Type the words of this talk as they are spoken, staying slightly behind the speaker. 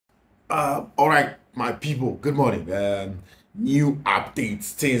All right, my people, good morning. New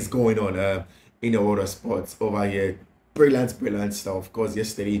updates, things going on in the world of sports over here. Brilliant, brilliant stuff. Of course,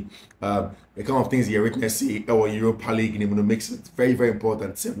 yesterday, the kind of things you witness our Europa League and it makes it very, very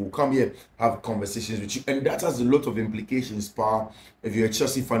important. So we'll come here, have conversations with you, and that has a lot of implications, if you're a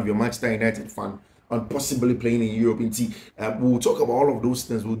Chelsea fan, if you're a Manchester United fan, and possibly playing in European team. We'll talk about all of those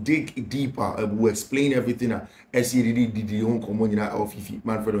things. We'll dig deeper. We'll explain everything. As you did the own common of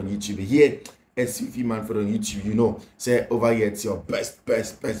Fiifi-Manfred on YouTube. Here, it's Fiifi-Manfred on YouTube. You know, say over here, it's your best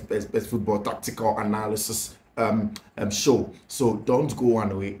football tactical analysis show. So don't go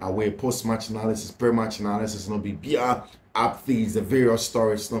away. Post-match analysis, pre-match analysis, no be BR updates, the various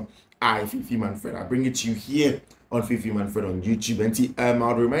stories. No, Fiifi-Manfred. I bring it to you here on Fiifi-Manfred on YouTube. And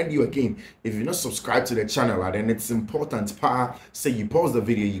I'll remind you again, if you're not subscribed to the channel, then it's important. Say you pause the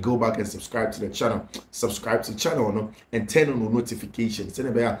video, you go back and subscribe to the channel. Subscribe to the channel, no, and turn on the notifications.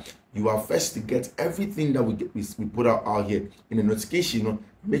 You are first to get everything that we put out here in the notification. No,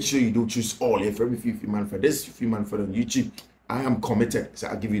 make sure you do choose all. If every Fiifi-Manfred, this Fiifi-Manfred on YouTube, I am committed. So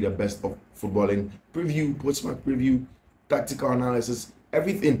I'll give you the best of footballing preview, post-match preview, tactical analysis,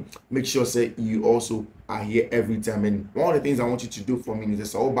 everything. Make sure say you also are here every time. And one of the things I want you to do for me is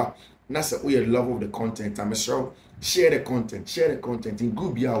that's your love of the content. I'm sure share the content in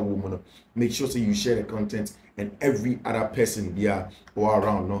good be a woman. Make sure say you share the content, and every other person here or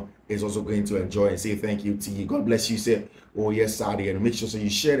around no is also going to enjoy and say thank you to you. God bless you. Say oh yes, Sadi, and make sure so you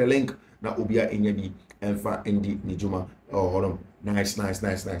share the link. Now Ubia in the and for Indi Nijuma. Oh hold on. Nice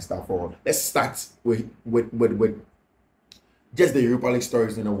stuff forward. Let's start with just the Europa League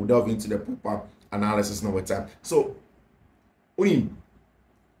stories, and we'll delve into the proper analysis now with time. So,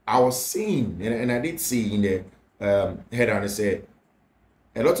 I was saying, and I did see in the header, and I said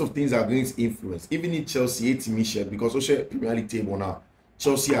a lot of things are going to influence, even in Chelsea, 8 mission, because also Premier League table now,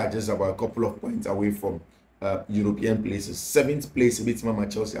 Chelsea are just about a couple of points away from European places. 7th place, a bit more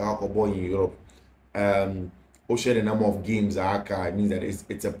Chelsea are boy in Europe. Also, the number of games it means that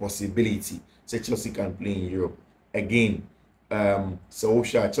it's a possibility. So Chelsea can play in Europe again. So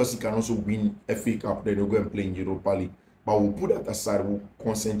Chelsea can also win FA Cup, then they'll go and play in Europa League. But we'll put that aside. We'll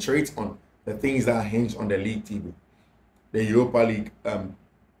concentrate on the things that hinge on the league table, the Europa League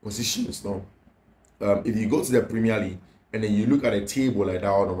positions. Now, if you go to the Premier League and then you look at the table like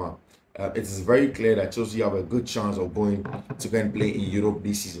that, it is very clear that Chelsea have a good chance of going to go and play in Europe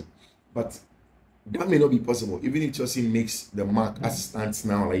this season. But that may not be possible. Even if Chelsea makes the mark as it stands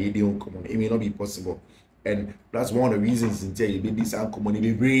now, like they don't come on, it may not be possible. And that's one of the reasons in you this uncommon of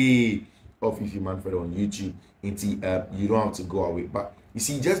Fiifi-Manfred on YouTube. You don't have to go away. But you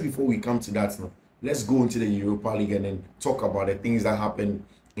see, just before we come to that now, let's go into the Europa League and then talk about the things that happened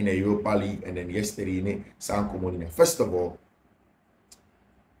in the Europa League and then yesterday in Sankomoni. First of all,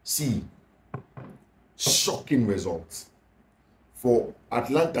 see shocking results for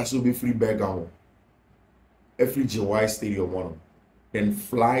Atlanta to be free Bergamo, FGY Stadium one, then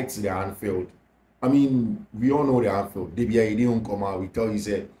fly to the Anfield. I mean, we all know the Anfield. DBI didn't come out. We tell you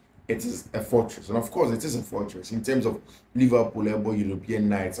say it is a fortress, and of course, it is a fortress in terms of Liverpool, European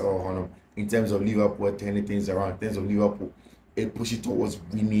nights, or in terms of Liverpool turning things around. In terms of Liverpool, it pushed towards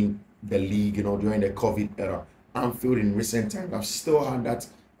winning the league. During the COVID era, Anfield in recent times, I've still had that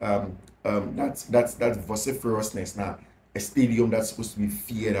vociferousness now. A stadium that's supposed to be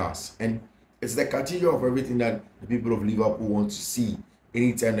feared us, and it's the cathedral of everything that the people of Liverpool want to see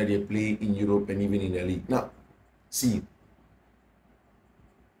anytime that they play in Europe and even in the league. Now, see,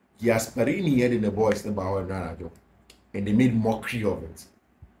 Gasperini had in the boys and they made mockery of it.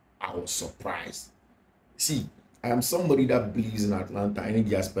 I was surprised. See, I am somebody that believes in Atlanta. I need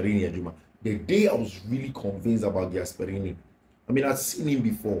Gasperini. The day I was really convinced about Gasperini, I mean, I've seen him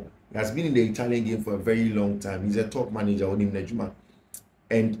before. He has been in the Italian game for a very long time. He's a top manager on him, Nejuma.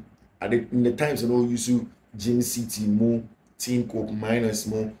 And in the times, used to Jim City, Mo, Team Cook minus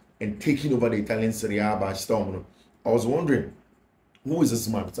more and taking over the Italian Serie A by storm. I was wondering who is this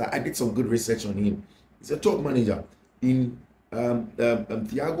man. So I did some good research on him. He's a top manager in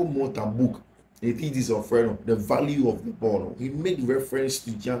Thiago Motta book. It is of the value of the ball. He made reference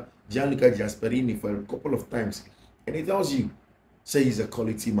to Gianluca Gasperini for a couple of times, and it tells you, say he's a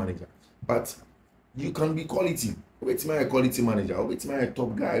quality manager. But you can be quality. Wait, my quality manager. Wait, my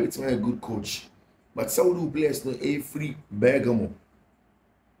top guy. Wait, my good coach. But Saudi players know a free Bergamo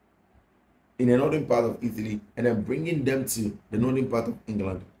in the northern part of Italy, and then bringing them to the northern part of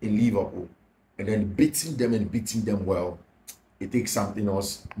England in Liverpool, and then beating them well. It takes something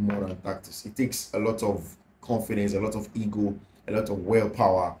else more than tactics. It takes a lot of confidence, a lot of ego, a lot of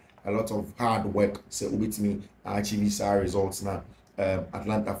willpower, a lot of hard work. So with me, I achieve these results now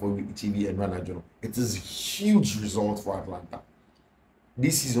Atlanta for TV and Ranajono. It is a huge result for Atlanta.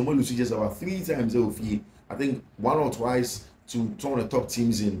 This season, we lose just about 3 times I think 1 or 2 to some of the top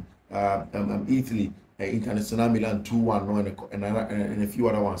teams in Italy, International Milan 2-1, no, and a few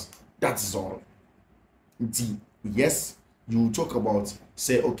other ones. That's all. Yes, you talk about,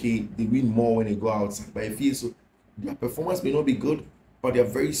 say, okay, they win more when they go outside, but I feel so their performance may not be good, but they're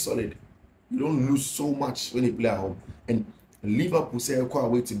very solid. You don't lose so much when they play at home. And Liverpool say quite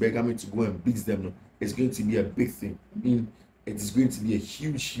away to Bergamo to go and beat them. No, it's going to be a big thing. I mean, it is going to be a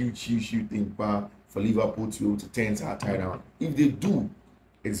huge thing for Liverpool to be able to turn that tide around. If they do,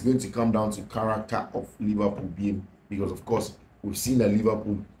 it's going to come down to character of Liverpool being, because of course we've seen that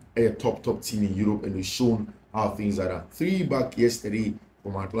Liverpool are a top team in Europe, and they've shown how things are done. 3 back yesterday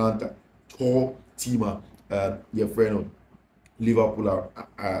from Atlanta, tall teamer, your friend Liverpool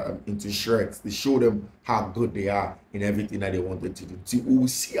are into shreds. They show them how good they are in everything that they wanted to do. So we'll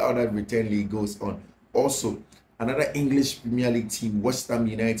see how that return league goes on. Also, another English Premier League team, West Ham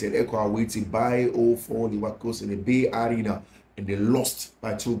United, echo away to buy 0-4 Liverpool in the Bay Arena, and they lost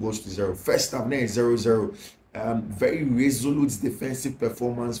by 2-0. First half, then 0-0. Very resolute defensive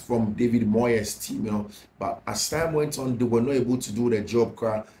performance from David Moyes' team, you know. But as time went on, they were not able to do their job.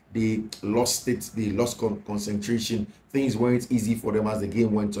 They lost it. They lost concentration. Things weren't easy for them as the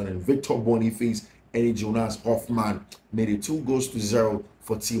game went on. And Victor Boniface and Jonas Hoffman made it 2-0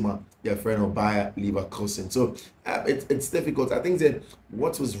 for Tima, their friend of Bayer Leverkusen. So it's difficult. I think that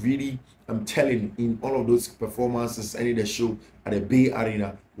what was really telling in all of those performances and in the show at the Bay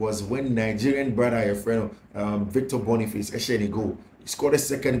Arena was when Nigerian brother, your friend Victor Boniface, actually goal. He scored a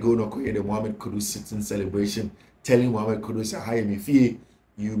second goal. No, the Mohamed Kudus sitting celebration, telling Mohamed Kudus, "Hi, me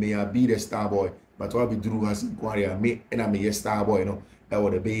you may be the star boy, but what we do has inquiry me and I'm a star boy, you know." That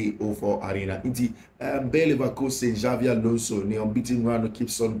was the Bay 04 Arena. Indeed, Bayer Leverkusen, Xavi Alonso, the unbeaten run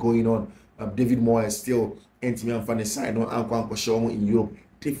keeps on going on. David Moyes still entering on the side, no Anquan show in Europe.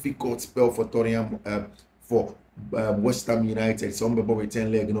 Difficult spell for Tottenham, for West Ham United. Some people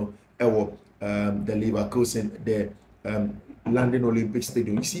return leg, you know, the Leverkusen, the London Olympic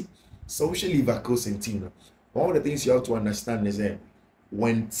Stadium. You see, social Leverkusen team. One of the things you have to understand is that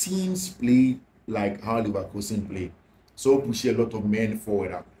when teams play like how Leverkusen play, so push a lot of men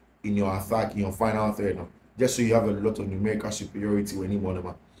forward in your attack, in your final third, just so you have a lot of numerical superiority when you want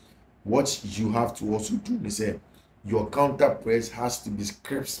them. What you have to also do is say your counter press has to be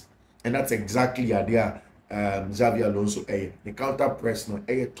crisp, and that's exactly idea Xavi Alonso. The counter press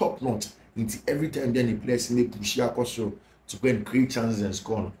top notch. Every time then the players they push across to go and create chances and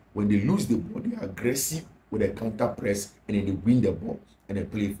score. When they lose the ball, they are aggressive with a counter press, and then they win the ball and they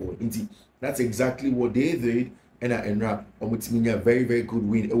play forward. That's exactly what they did. And a very good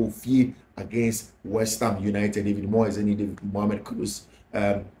win. It will feel against West Ham United. David Moyes and David Mohamed Kudus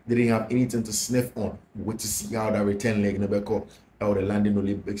they didn't have anything to sniff on. Wait to see how that return leg never call out the London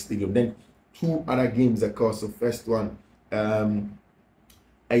Olympic Stadium. Then 2 other games, of course. The first one, I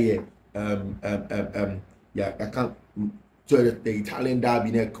can't. So the Italian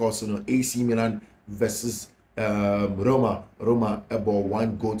derby, of course, AC Milan versus Roma about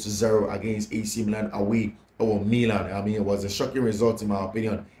 1-0 against AC Milan away. Milan. I mean, it was a shocking result in my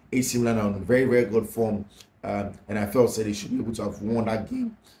opinion. AC Milan on very good form, and I felt that they should be able to have won that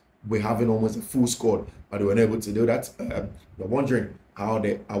game. We're having almost a full squad, but they weren't able to do that. We're wondering how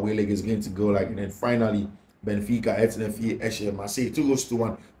the away leg is going to go like. And then finally, Benfica, Etienne, Marseille,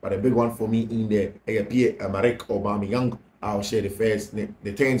 2-1. But the big one for me in the Pierre-Emerick Aubameyang, I'll share the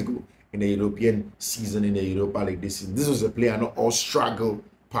 10th goal in the European season in the Europa League this season. This was a player not all struggle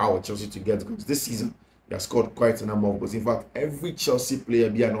power Chelsea to get goals this season. They have scored quite a number of goals. In fact, every Chelsea player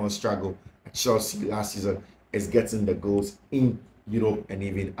being on struggle at Chelsea last season is getting the goals in Europe and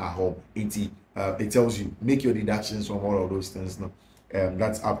even at home. It tells you, make your deductions from all of those things. Now,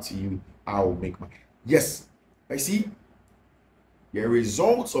 that's up to you. I will make mine. Yes, I see the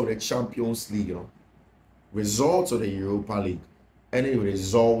results of the Champions League, results of the Europa League, any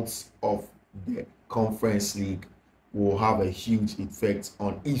results of the Conference League will have a huge effect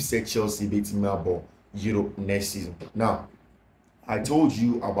on if Chelsea beats Melbourne Europe next season. Now, I told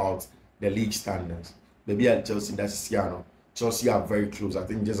you about the league standards. Maybe at Chelsea, that's Siano. Chelsea are very close. I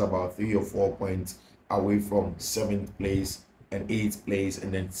think just about 3 or 4 points away from 7th place and 8th place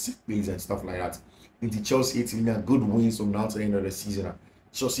and then 6th place and stuff like that. Into Chelsea, it's been a good wins from now to the end of the season.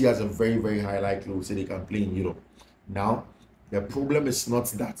 Chelsea has a very high likelihood so they can play in Europe. Now, the problem is not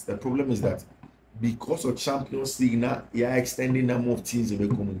that. The problem is that because of Champions League now, you are extending the number of teams in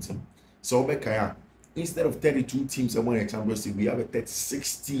the community. So instead of 32 teams among the Champions League, we have a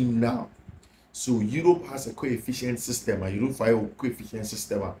 36 team now. So Europe has a coefficient system, and Europe file coefficient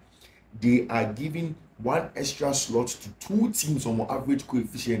system. They are giving one extra slot to two teams on average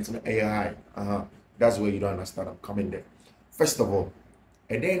coefficient in AI. That's where you don't understand. I'm coming there. First of all,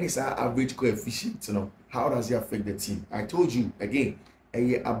 and then it's our average coefficient. How does it affect the team? I told you again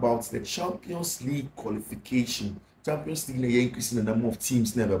about the Champions League qualification. Champions League is increasing the number of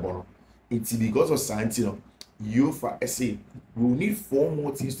teams never born. It's because of science, UEFA SA will need 4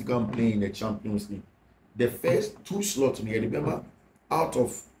 more teams to come play in the Champions League. The first 2 slots, remember, out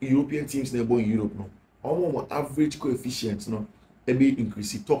of European teams never in Europe, on average coefficient, maybe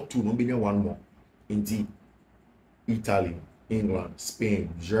increase the top 2, no be 1 more. Indeed, Italy, England, Spain,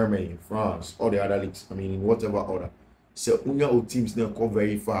 Germany, France, all the other leagues. I mean, in whatever order. So, when your teams now go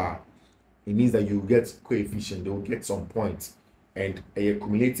very far, it means that you get coefficient, they will get some points, and a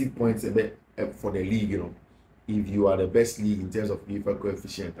cumulative points for the league. If you are the best league in terms of UEFA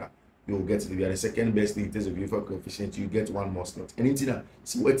coefficient, you will get. If you are the second best league in terms of UEFA coefficient, you get 1 more slot. Anything that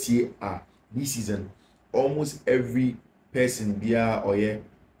see what here are this season, almost every person there or in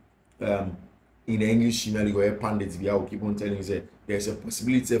the English Premier League or pundits will keep on telling you that there's a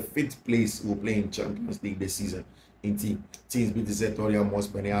possibility of 5th place will play in Champions League this season. In teams beat the Zetoria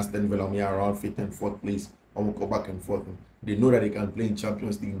most when Aston Villa around 5th and 4th place, or will go back and forth. They know that they can play in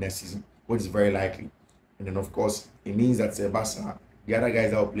Champions League next season, which is very likely. And then of course it means that Barca, the other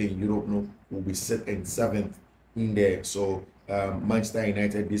guys that will play in Europe will be set in 7th in there. So Manchester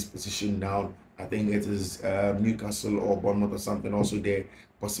United this position now. I think it is Newcastle or Bournemouth or something also there.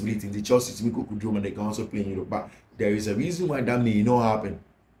 Possibility the Chelsea team could do, and they can also play in Europe. But there is a reason why that may not happen.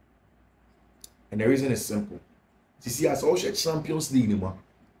 And the reason is simple. You see, as also Champions League,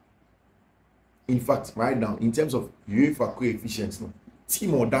 in fact, right now, in terms of UEFA coefficients,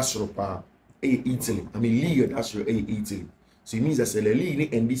 team or that's Italy. I mean, League that's Italy. So it means that the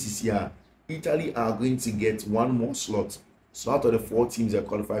League and this year, Italy are going to get 1 more slot. So out of the 4 teams that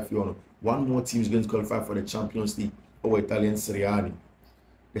qualify for 1 more team is going to qualify for the Champions League or Italian Serie A.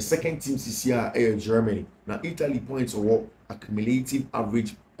 The second team this year is Germany. Now Italy points or accumulative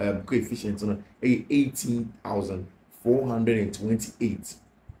average coefficient 18,428.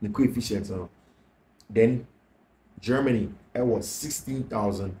 The coefficient. Then Germany was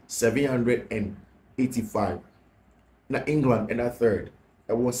 16,785. Now England and that third.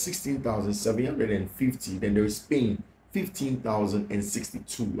 It was 16,750. Then there is Spain,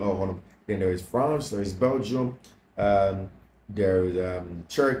 15,062. Then there is France, there is Belgium, there is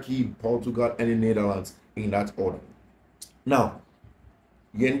Turkey, Portugal, and the Netherlands in that order. Now,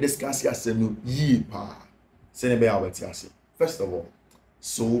 you discuss first of all,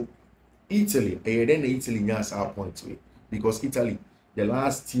 so Italy, and then Italy has our point to it because Italy, the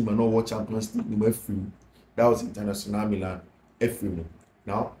last team I know what Champions League free. That was International Milan.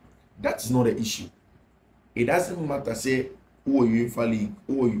 Now, that's not the issue. It doesn't matter say who UEFA League,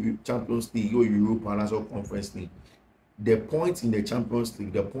 who Champions League, who Europa and also Conference League. The points in the Champions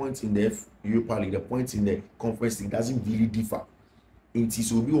League, the points in the Europa League, the points in the Conference League doesn't really differ. It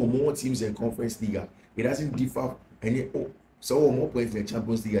will be more teams in Conference League. It doesn't differ. So more points in the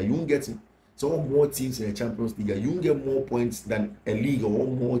Champions League, you won't get so more teams in the Champions League, you won't get more points than a league or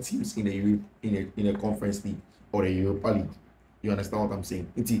more teams in the in a Conference League or the Europa League. You understand what I'm saying?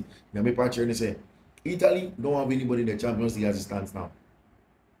 Italy don't have anybody in the Champions League as it stands now.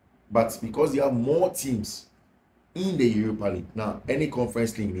 But because they have more teams in the Europa League, now any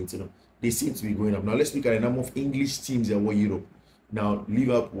Conference League they seem to be going up. Now let's look at the number of English teams that were Europe. Now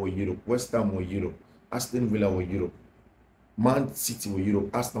Liverpool were Europe, West Ham were Europe, Aston Villa were Europe, Man City were Europe,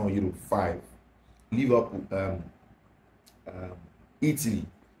 Arsenal were Europe 5. Liverpool, Italy,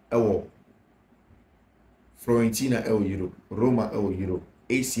 Fiorentina, Europe, Roma, Europe,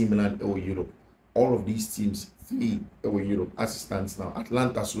 AC Milan, Europe. All of these teams, 3 Europe as it stands now.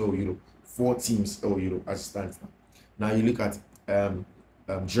 Atlanta, Europe, 4 teams Europe as it stands now. Now you look at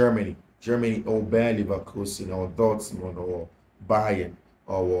Germany, or Bayer Leverkusen, or Dortmund, or Bayern,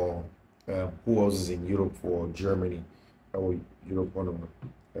 or who else is in Europe for Germany? Or Europe,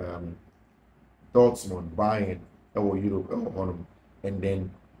 Dortmund, Bayern, or Europe, and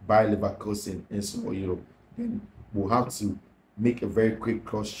then Bayer Leverkusen, and so Europe. Then we'll have to make a very quick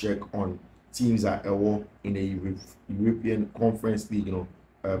cross check on teams that are in the European Conference League,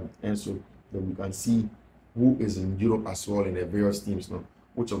 and so then we can see who is in Europe as well in the various teams,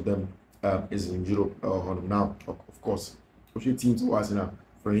 which of them is in Europe now. Of course, which teams was now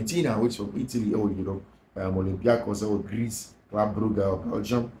Fiorentina, which from Italy or Europe, Olympiacos or Greece, Club Brugge or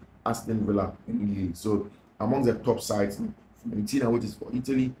Belgium, Aston Villa and Lille. So among the top sides, Fiorentina, which is for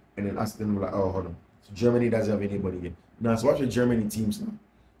Italy, and then Aston Villa. So Germany doesn't have anybody here. Now, so watch the Germany teams now.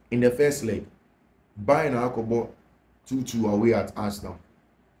 In the first leg, Bayern Akobo 2-2 away at Arsenal.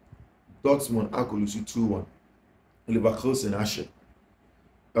 Dortmund Akolusi 2-1. Leverkusen Ashe.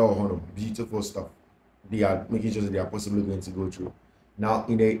 Oh, beautiful stuff. They are making sure that they are possibly going to go through. Now,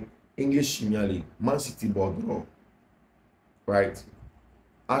 in the English Premier League, Man City ball draw, right?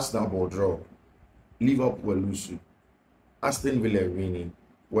 Arsenal ball draw, Liverpool lose, Aston Villa winning,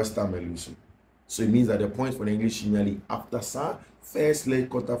 West Ham lose. So it means that the points for the English Premier League after first leg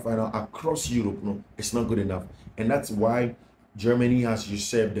quarterfinal across Europe, no, it's not good enough. And that's why Germany has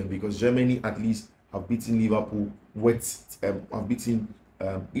usurped them, because Germany at least have beaten Liverpool with have beaten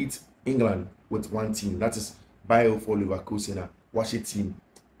England with one team. That is Bayer for Leverkusen, Washington,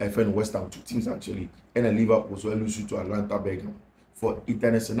 FN West Ham, two teams actually, and then Liverpool so lose to Atlanta Bergamo. For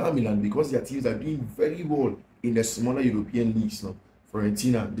International Milan, because their teams are doing very well in the smaller European leagues now.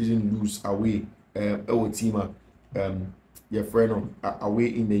 Fiorentina didn't lose away. Our team, your friend away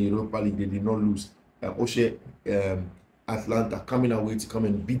in the Europa League, they did not lose. Oshe Atlanta coming away to come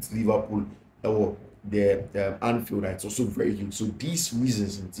and beat Liverpool. The Anfield, it's also very huge. So these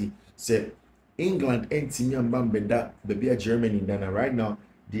reasons, say England and Team Bambeda, the Germany, then right now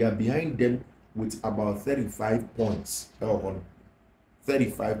they are behind them with about 35 points.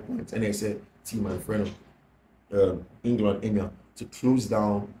 35 points, and I said team and friend England to close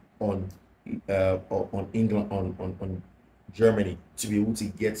down on England on Germany to be able to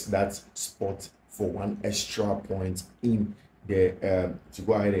get that spot for one extra point in the to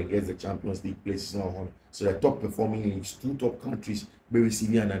go ahead and get the Champions League places now. So the top performing leagues, two top countries, will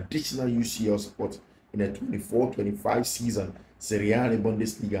receive an additional UCL spot in the 24-25 season. Serie A and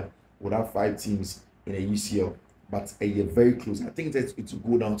Bundesliga would have 5 teams in a UCL, but you're very close. I think that it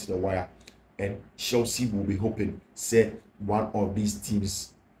will go down to the wire, and Chelsea will be hoping say one of these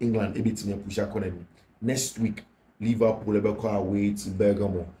teams, England, able to push economy. Next week, Liverpool will go away to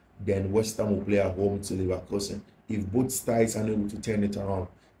Bergamo, then West Ham will play at home to Leverkusen. If both sides are able to turn it around,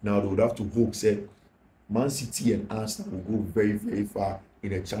 now they would have to hope say Man City and Arsenal will go very, very far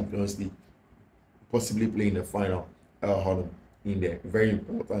in the Champions League, possibly playing the final. In there, very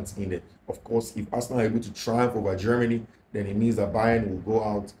important in there. Of course, if Arsenal are able to triumph over Germany, then it means that Bayern will go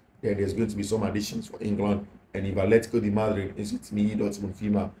out. Then there's going to be some additions for England. And if Atletico de Madrid is with me, Dortmund,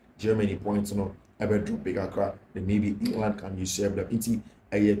 FIMA, Germany points, ever drop bigger crack, then maybe England can usurp them. It's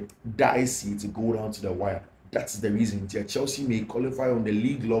a dicey to go down to the wire. That's the reason. Chelsea may qualify on the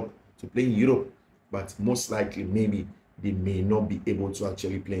league log to play in Europe, but most likely, maybe they may not be able to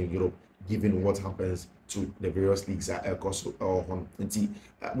actually play in Europe, given what happens to the various leagues at across. We'll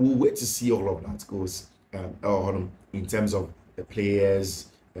wait to see all of that goes in terms of the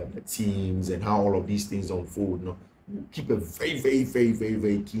players, the teams, and how all of these things unfold. We'll keep a very, very, very, very,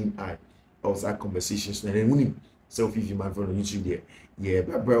 very keen eye outside conversations. And then we Fiifi-Manfred on YouTube there. Yeah,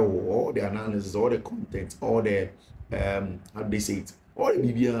 but all the analysis, all the content, all the how do they say it? All the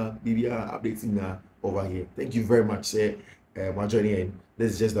BBR updating over here. Thank you very much, sir. My journey in.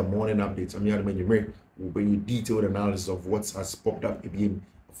 This is just the morning update. I'm Yadman Yumri. We'll bring you detailed analysis of what has popped up again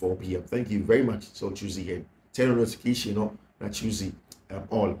at 4 p.m. Thank you very much. So Tuesday again. Turn on notification on that Tuesday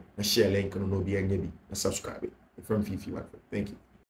all. Share link on no be and subscribe it from Fiifi-Manfred. Thank you.